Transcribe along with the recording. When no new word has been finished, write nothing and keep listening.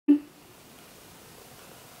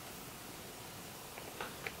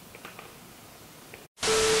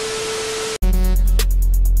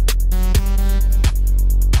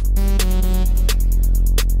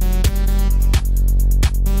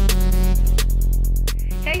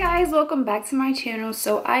guys, welcome back to my channel.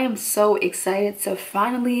 So I am so excited to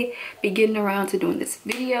finally be getting around to doing this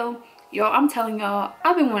video. Y'all, I'm telling y'all,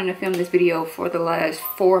 I've been wanting to film this video for the last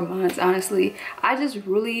 4 months. Honestly, I just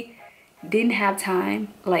really didn't have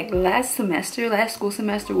time. Like last school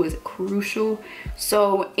semester was crucial,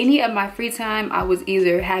 so any of my free time I was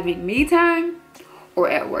either having me time or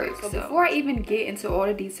at work. So before I even get into all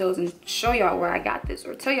the details and show y'all where I got this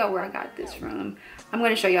or tell y'all where I got this from, I'm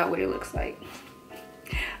gonna show y'all what it looks like.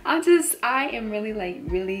 I am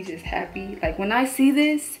really just happy. Like when I see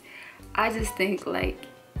this, I just think like,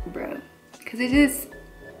 bro, because it just,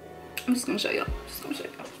 I'm just gonna show y'all.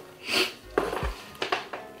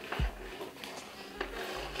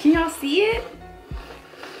 Can y'all see it?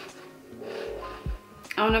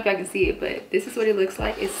 I don't know if y'all can see it, but this is what it looks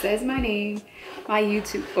like. It says my name, my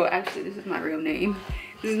YouTube, well actually this is my real name.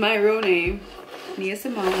 This is my real name, Nia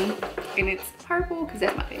Simone, and it's purple because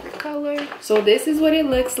that's my favorite color. So this is what it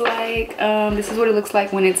looks like. This is what it looks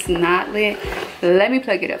like when it's not lit. Let me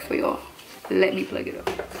plug it up for y'all. Let me plug it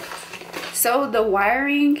up. So the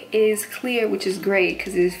wiring is clear, which is great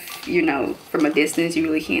because if you know from a distance you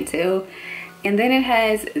really can't tell. And then it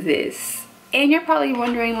has this, and you're probably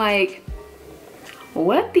wondering like,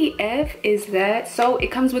 what the F is that? So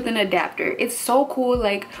it comes with an adapter. It's so cool.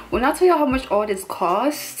 Like when I tell y'all how much all this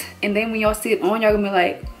costs, and then when y'all see it on, y'all gonna be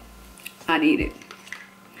like, I need it.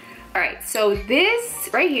 All right, so this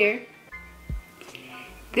right here,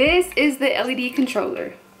 this is the LED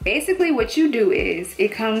controller. Basically what you do is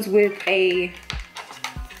it comes with a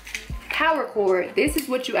power cord. This is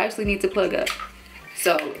what you actually need to plug up.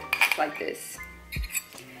 So it's like this.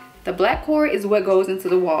 The black cord is what goes into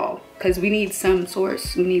the wall because we need some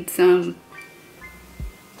source. We need some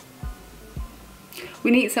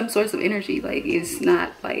source of energy. Like it's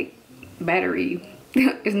not like battery.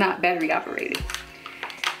 It's not battery operated.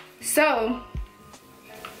 So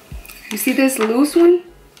you see this loose one?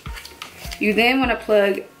 You then want to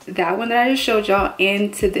plug that one that I just showed y'all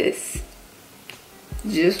into this.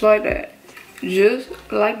 Just like that. Just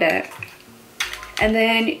like that. And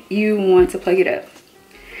then you want to plug it up.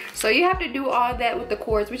 So you have to do all that with the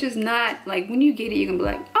cords, which is not like when you get it, you're gonna be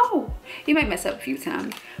like, oh, you might mess up a few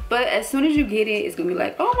times. But as soon as you get it, it's gonna be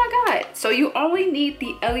like, oh my God. So you only need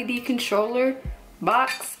the LED controller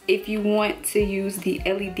box if you want to use the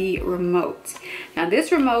LED remote. Now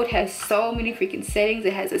this remote has so many freaking settings.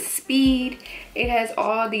 It has a speed. It has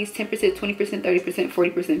all these 10%, 20%, 30%, 40%,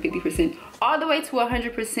 50%, all the way to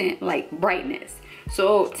 100% like brightness.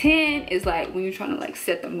 So 10 is like when you're trying to like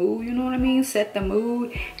set the mood, you know what I mean? Set the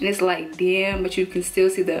mood, and it's like dim, but you can still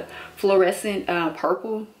see the fluorescent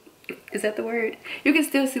purple. Is that the word? You can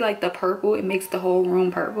still see like the purple. It makes the whole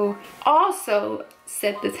room purple. Also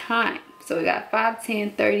set the time. So we got 5,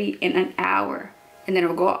 10, 30, and an hour, and then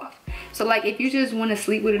it'll go off. So like if you just want to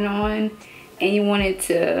sleep with it on and you want it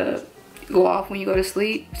to go off when you go to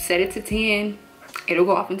sleep, set it to 10. It'll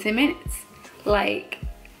go off in 10 minutes. Like,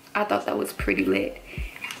 I thought that was pretty lit.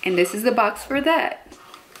 And this is the box for that.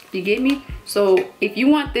 You get me? So if you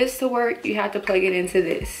want this to work, you have to plug it into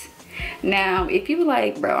this. Now, if you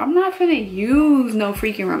like, bro, I'm not finna use no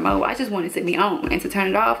freaking remote. I just want it to be on, and to turn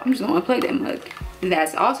it off, I'm just gonna unplug that mug.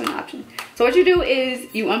 That's also an option. So what you do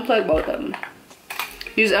is you unplug both of them.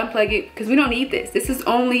 You just unplug it because we don't need this. This is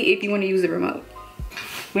only if you want to use the remote.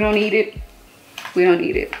 We don't need it. We don't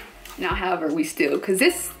need it. Now, however, we still, because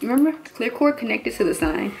this, remember, clear cord connected to the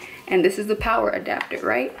sign, and this is the power adapter,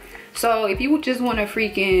 right? So if you just want to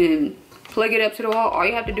freaking plug it up to the wall, all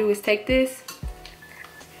you have to do is take this,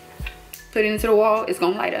 put it into the wall, it's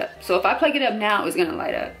gonna light up. So if I plug it up now, it's gonna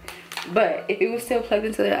light up. But if it was still plugged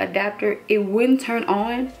into the adapter, it wouldn't turn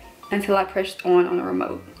on until I pressed on the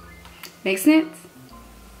remote. Make sense?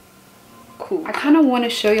 Cool. I kind of want to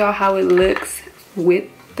show y'all how it looks with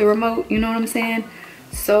the remote, you know what I'm saying?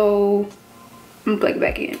 So I'm gonna plug it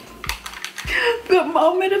back in. The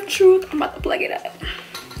moment of truth, I'm about to plug it up.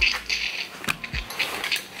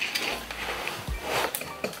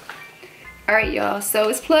 All right, y'all, so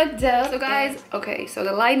it's plugged up. So guys, okay, so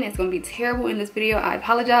the lighting is gonna be terrible in this video. I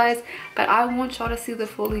apologize, but I want y'all to see the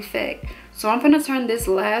full effect. So I'm gonna turn this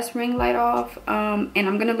last ring light off, and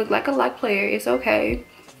I'm gonna look like a light player. It's okay.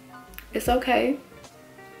 It's okay.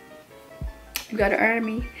 You gotta earn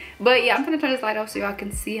me. But yeah, I'm gonna turn this light off so y'all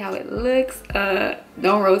can see how it looks.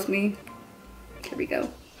 Don't roast me. Here we go.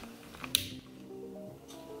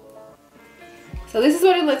 So this is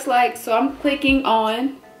what it looks like. So I'm clicking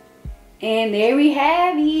on, and there we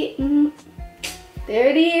have it. There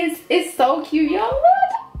it is. It's so cute, y'all.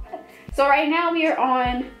 Look. So right now we are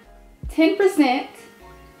on 10%,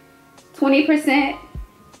 20%,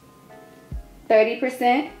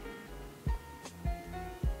 30%,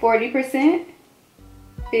 40%,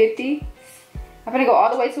 50. I'm gonna go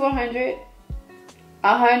all the way to 100.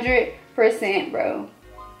 100%, bro.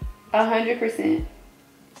 100%.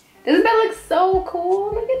 Doesn't that look so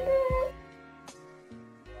cool? Look at that.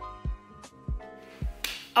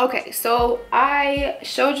 Okay, so I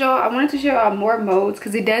showed y'all, I wanted to show y'all more modes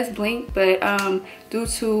because it does blink, but due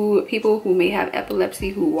to people who may have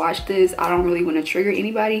epilepsy who watch this, I don't really want to trigger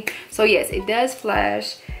anybody. So yes, it does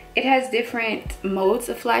flash. It has different modes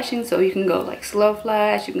of flashing, so you can go like slow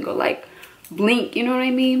flash, you can go like blink, you know what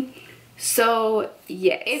I mean? So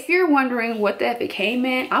yeah, if you're wondering what the F it came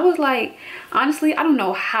in, I was like, honestly, I don't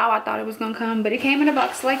know how I thought it was gonna come, but it came in a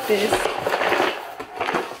box like this.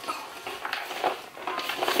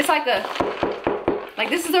 It's like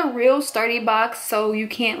this is a real sturdy box, so you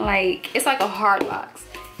can't like, it's like a hard box.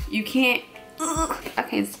 You can't, I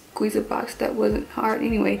can't squeeze a box that wasn't hard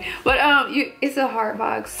anyway, but it's a hard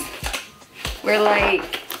box where like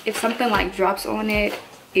if something like drops on it,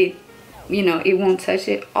 you know, it won't touch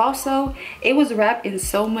it. Also, it was wrapped in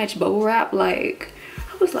so much bubble wrap, like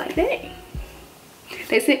I was like, dang,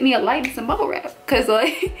 they sent me a light and some bubble wrap because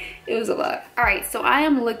like it was a lot. All right, so I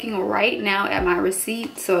am looking right now at my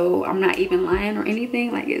receipt, so I'm not even lying or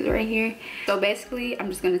anything, like it's right here. So basically I'm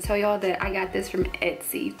just gonna tell y'all that I got this from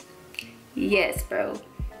Etsy. Yes, bro,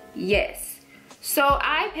 yes. So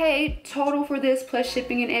I paid total for this plus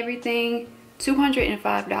shipping and everything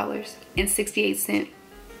 $205.68.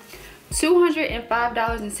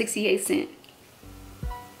 $205.68.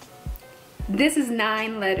 This is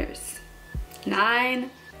 9 letters. 9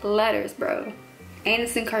 letters, bro. And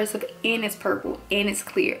it's in cursive, and it's purple, and it's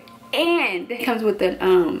clear. And it comes with the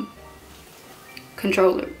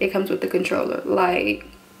controller. It comes with the controller. Like,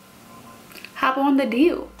 hop on the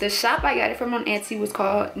deal. The shop I got it from on Etsy was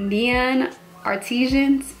called Neon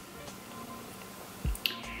Artisans.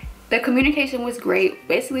 The communication was great.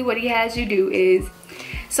 Basically what he has you do is,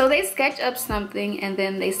 so they sketch up something and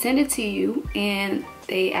then they send it to you and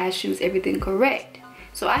they ask you is everything correct.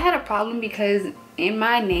 So I had a problem because in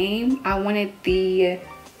my name I wanted the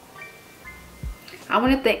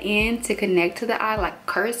N to connect to the I, like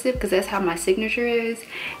cursive, because that's how my signature is.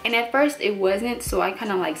 And at first it wasn't, so I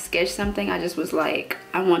kind of like sketched something. I just was like,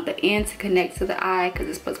 I want the N to connect to the I because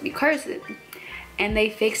it's supposed to be cursive. And they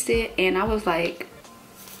fixed it and I was like,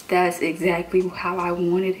 that's exactly how I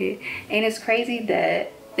wanted it. And it's crazy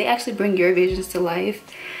that they actually bring your visions to life.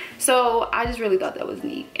 So I just really thought that was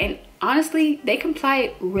neat. And honestly, they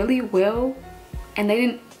complied really well, and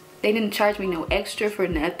they didn't charge me no extra for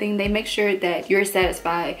nothing. They make sure that you're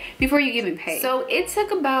satisfied before you even pay. So it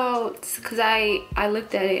took about, cause I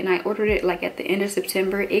looked at it and I ordered it like at the end of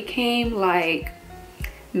September. It came like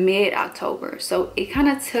mid-October. So it kind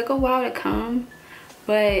of took a while to come,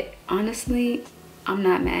 but honestly, I'm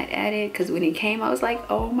not mad at it, because when it came I was like,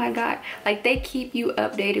 oh my god. Like, they keep you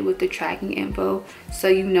updated with the tracking info so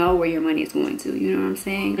you know where your money is going to, you know what I'm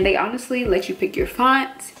saying? They honestly let you pick your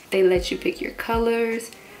fonts, they let you pick your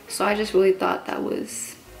colors. So I just really thought that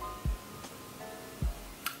was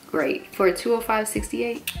great for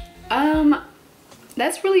 $205.68.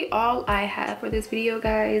 That's really all I have for this video,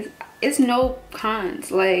 guys. It's no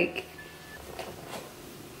cons. Like,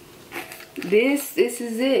 this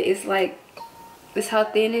is it. It's like, this how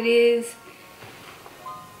thin it is,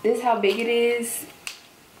 this how big it is.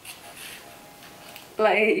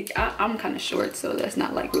 Like, I'm kind of short, so that's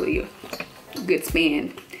not like really a good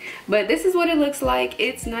span, but this is what it looks like.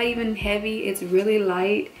 It's not even heavy, it's really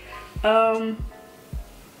light. I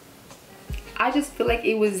just feel like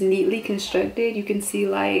it was neatly constructed. You can see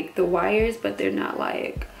like the wires, but they're not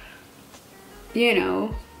like, you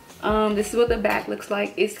know. This is what the back looks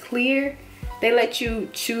like. It's clear. They let you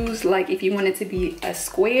choose like if you want it to be a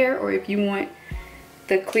square or if you want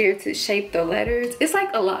the clear to shape the letters. It's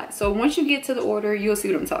like a lot. So once you get to the order, you'll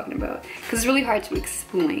see what I'm talking about, because it's really hard to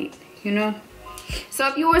explain, you know. So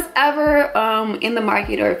if you was ever in the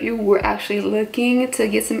market, or if you were actually looking to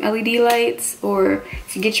get some LED lights or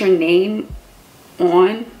to get your name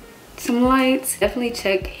on some lights, definitely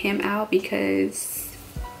check him out, because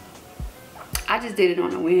I just did it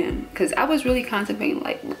on a whim, because I was really contemplating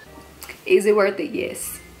like, is it worth it?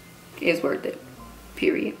 Yes, it's worth it,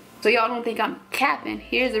 period. So y'all don't think I'm capping.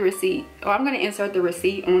 Here's the receipt. Oh, I'm gonna insert the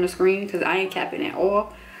receipt on the screen because I ain't capping at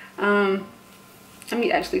all. Let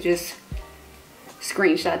me actually just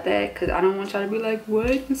screenshot that, because I don't want y'all to be like,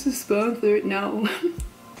 what, this is sponsored. No.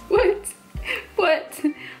 what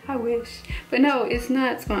I wish, but no, it's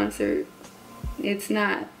not sponsored. It's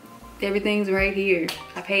not. Everything's right here.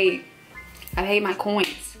 I paid my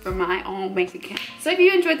coins from my own bank account. So if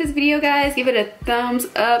you enjoyed this video, guys, give it a thumbs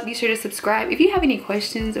up. Be sure to subscribe. If you have any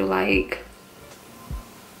questions or like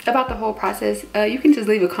about the whole process, you can just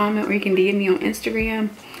leave a comment or you can DM me on Instagram.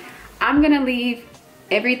 I'm gonna leave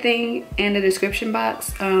everything in the description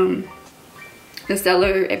box, the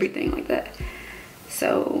seller, everything like that.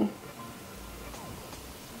 So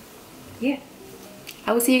yeah,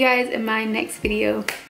 I will see you guys in my next video.